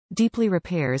Deeply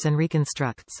repairs and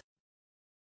reconstructs.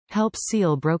 Helps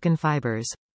seal broken fibers.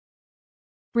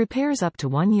 Repairs up to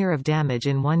 1 year of damage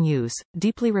in one use.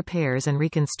 Deeply repairs and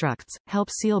reconstructs.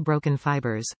 Helps seal broken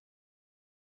fibers.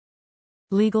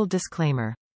 Legal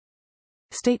disclaimer.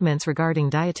 Statements regarding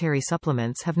dietary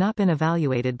supplements have not been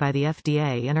evaluated by the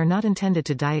FDA and are not intended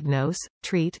to diagnose,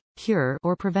 treat, cure,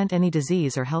 or prevent any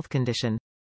disease or health condition.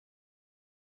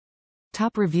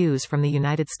 Top reviews from the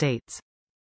United States.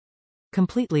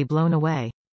 Completely blown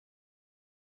away.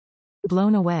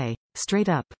 Blown away. Straight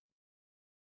up.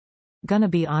 Gonna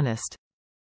be honest.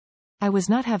 I was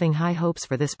not having high hopes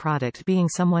for this product, being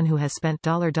someone who has spent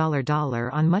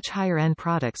on much higher end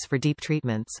products for deep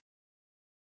treatments.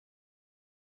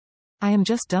 I am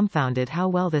just dumbfounded how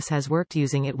well this has worked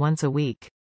using it once a week.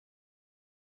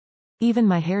 Even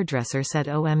my hairdresser said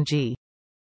OMG.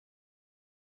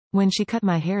 When she cut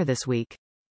my hair this week.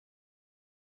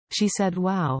 She said,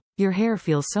 wow, your hair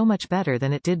feels so much better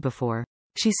than it did before.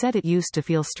 She said it used to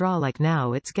feel straw-like,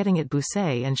 now it's getting it bouce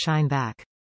and shine back.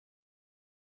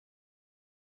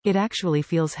 It actually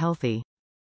feels healthy.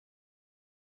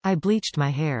 I bleached my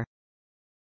hair.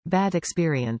 Bad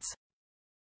experience.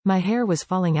 My hair was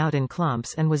falling out in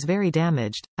clumps and was very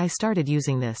damaged. I started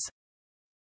using this.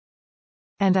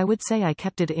 And I would say I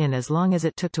kept it in as long as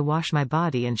it took to wash my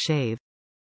body and shave.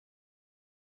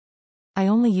 I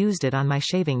only used it on my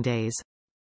shaving days.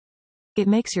 It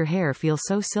makes your hair feel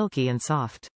so silky and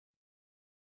soft.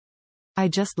 I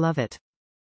just love it.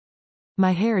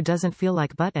 My hair doesn't feel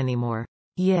like butt anymore.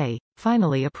 Yay.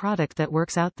 Finally a product that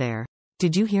works out there.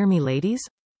 Did you hear me, ladies?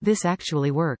 This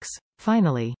actually works.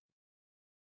 Finally.